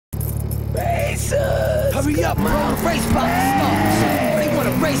Hurry up, bro, the race about to start. They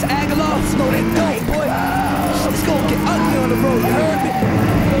wanna race Aguilar? No, they don't, boy. It's gonna get ugly on the road, you heard me?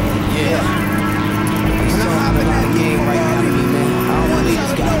 Yeah. When I'm hopping that game right now, man, I don't want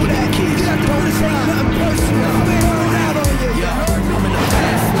niggas gotta get that keys. Bro, this ain't nothing personal. I'm in the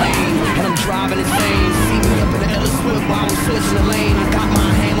fast lane, and I'm driving insane. See me up in the Ella Swift while I'm switching the lane. I got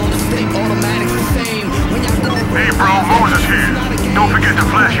my hand on the stick, automatics the same. When y'all go, hey bro, Moses here. Don't forget to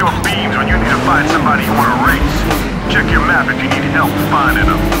flash your beams when you need to find somebody you want to race. Check your map if you need help finding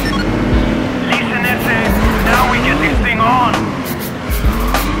them. Listen, ese, now we get this thing on.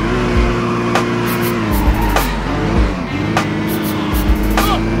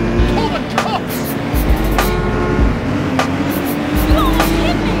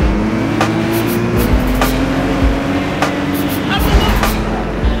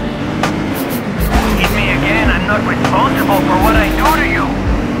 Not responsible for what I do to you.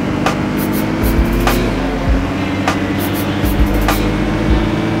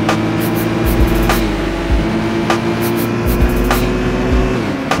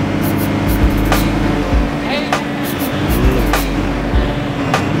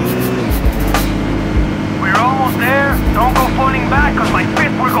 We're almost there. Don't go falling back, cause my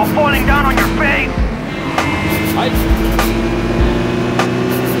fist will go falling down on your face.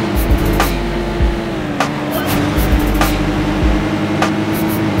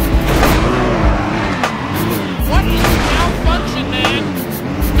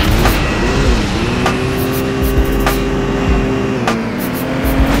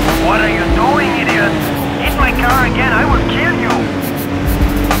 Again, I will kill you.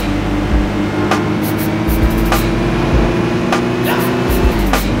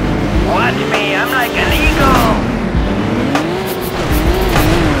 Watch me, I'm like an eagle.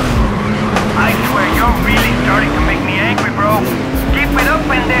 I swear, you're really starting to make me angry, bro. Keep it up,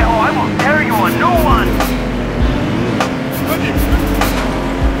 pendejo. I will tear you a new one.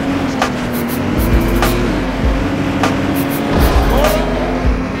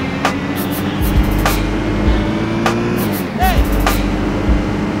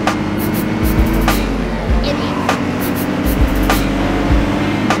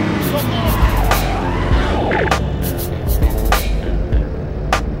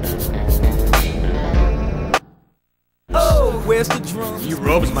 He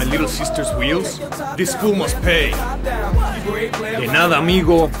robs my little sister's wheels? This fool must pay. De nada,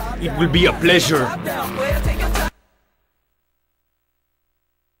 amigo. It will be a pleasure.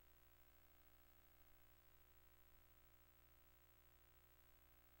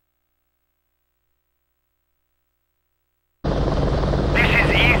 This is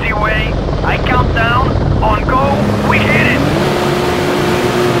easy way. I count down. On go. We hit it.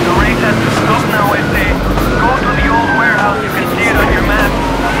 The race has to stop now, este. Go to the old warehouse. You can see it on your map.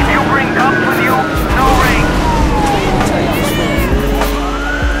 If you bring cups with you, no race.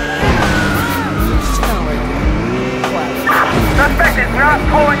 Suspect is not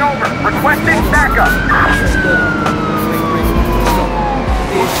pulling over. Requesting backup.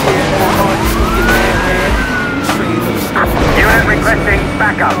 Unit requesting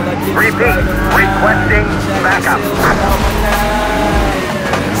backup. Repeat. Requesting backup.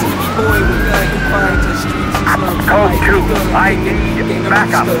 Code 2, I need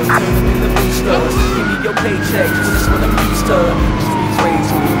backup. Give me your paycheck, this is what I'm used to. Streets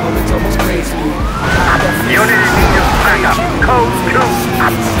raise me, moments almost crazy. Unit in need of backup. Code 2.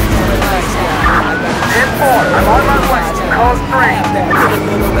 10-4, I'm on my way. Code 3.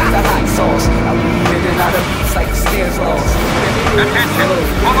 Hot sauce. I weave in and out of beats like the stairs lost. Attention,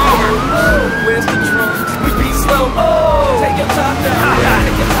 pull over. Where's the drums? We beat slow. Oh, take your top down.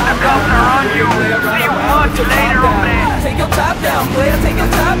 Take your top The cops are on you. See you much later, man. Take your top down, player. Take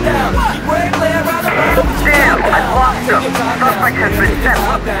your top down. Keep ready, player. Round around. Damn, I lost him. Suspect has been set.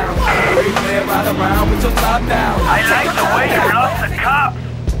 Ready, player. Round around with your top down. I like the way you lost the cops.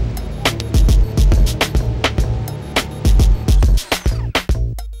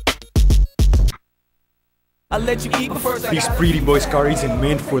 I'll let you eat, but first This pretty boy's car isn't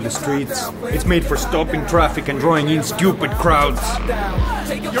meant for the streets. It's made for stopping traffic and drawing in stupid crowds.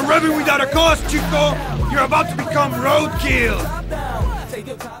 You're revving without a cause, Chico! You're about to become roadkill!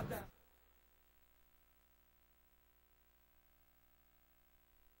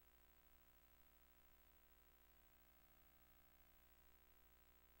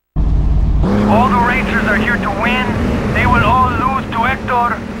 All the racers are here to win. They will all lose to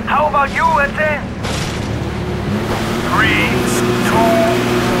Hector. How about you, Ese? 3, 2,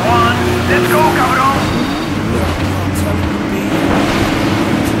 1, let's go, cabrón!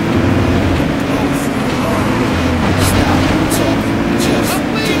 Stop talking, just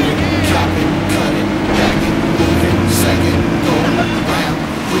do it, drop it, cut it, back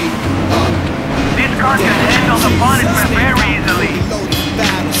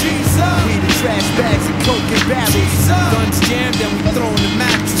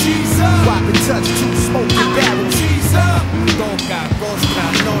touch two smoking barrels. Toca, Costa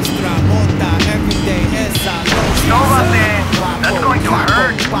Nostra, Mota, everyday esa Tómate, that's going to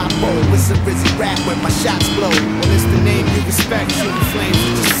hurt. Papo, it's a busy rap when my shots blow. Well, it's the name you respect, shoot the flames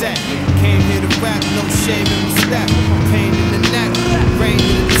that you set. Came here to rap, no shame in respect. Pain in the neck, rain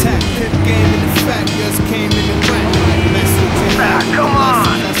in the tech. Hip game in effect, just came in and went. Message in Ah, come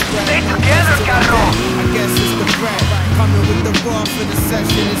on, stay together, Carro. I guess it's the threat. Coming with the raw for the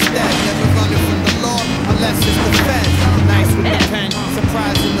session instead. Never running from the law unless it's the fed. Nice with the pen,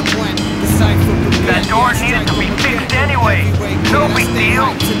 surprising them when the cipher begins. That door needed to be fixed anyway. No big deal.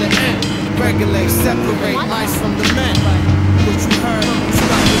 To the end, regulate, separate mice from the men. What you heard,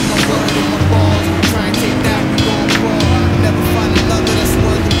 stuck with my word and my balls. Try and take that, we gon' brawl. Never find another that's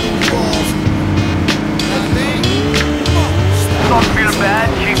worth the blue balls. Know what I mean? Don't feel bad,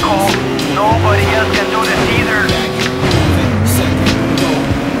 Chico. Nobody else can do this either.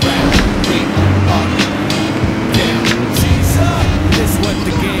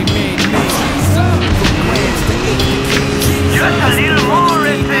 Just a little more,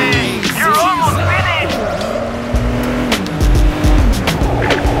 Este. You're almost finished.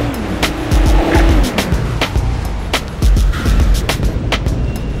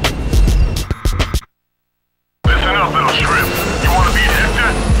 Listen up, little strip. You want to beat Hector?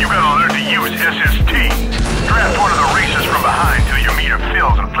 You gotta learn to use SST. Draft one of the racers from behind till your meter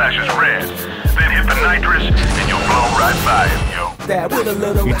fills and flashes red. Then hit the nitrous and you'll blow right by him, yo.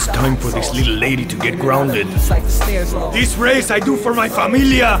 It's time for this little lady to get grounded. This race I do for my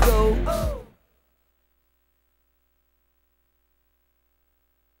familia!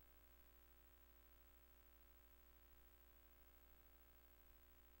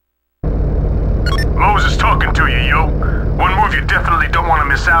 Moses talking to you, yo. One move you definitely don't want to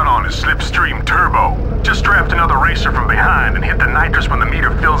miss out on is Slipstream Turbo. Just draft another racer from behind and hit the nitrous when the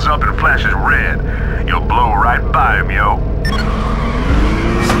meter fills up and flashes red. You'll blow right by him, yo.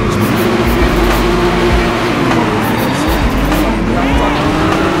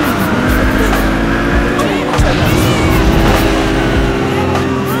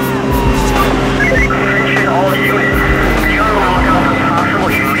 Attention all units. Be on the lookout for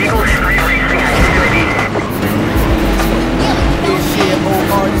possible illegal street racing activity. This shit, old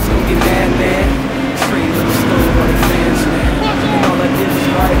artists gon' get mad, man. Straight with the stove on the fans, man. And all I did was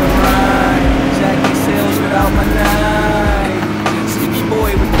ride a ride. Jackie sales without my knife. Sneaky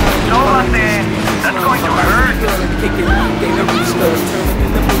boy with Tómate, that's going to hurt. Kicking, gave the roosters, turning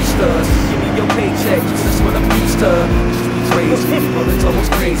in the boosters. Give me your paycheck, that's what I'm used to. Crazy, well it's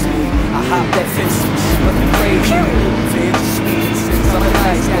almost crazy. I hop that fence, nothing crazy. Vintage sweet, since I'm a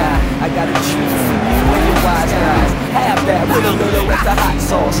nice guy. I got a treat for you and your wise guys. Have that with a little extra hot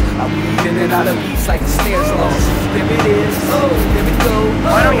sauce. I weave in and out of beats like the stairs lost. There it is, oh, there we go.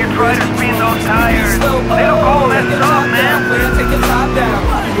 Why don't you try to spin those tires? They'll go messed up, man. Player, take your top down.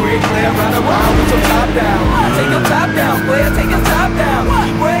 Great player, run around with your top down. Take your top down, player, take your top down.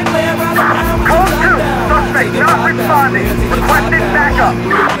 Great player, run around with your top down. Suspect not responding. Requesting backup.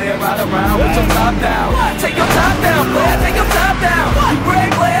 Great player, run around with your top down. Take your top down, player, take your top down.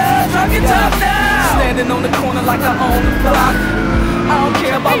 Great player, drop your top down. Standing on the corner like I own the block. I don't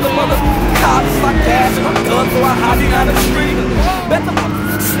care about the mother cops like gas and I'm done for I hide down the street. Bet the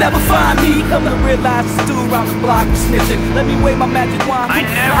never find me. Come to realize this dude around the block is snitching. Let me wave my magic wand. I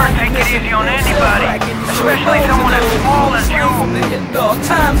never take it easy on anybody, especially someone as small as you. Dog,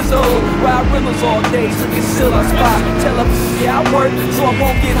 times is old. Ride rentals all day, so get still on spot. Tell them, yeah, I work, so I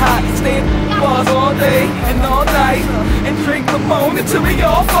won't get hot. Stay in bars all day and all night. And drink Limon until we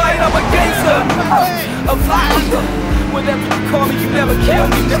all fight. I'm a gangster, a fighter. Whenever you call me, you never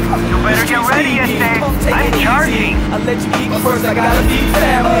kill me. You better get ready, Este. I'm charging. I'll let you eat first, I gotta feed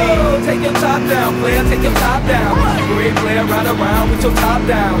family. Take your top down, player, take your top down. Great player, ride around with your top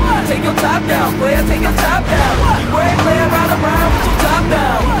down. Take your top down, player, take your top down. Great player, ride around with your top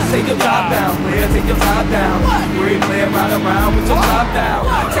down. Take your top down, player, take your top down. Great player, ride around with your top down.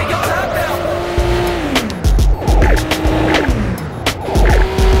 Take your top down.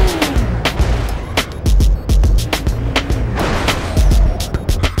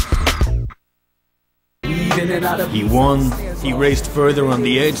 He won. He raced further on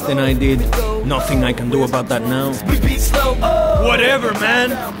the edge than I did. Nothing I can do about that now. Whatever,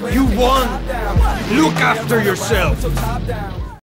 man. You won. Look after yourself.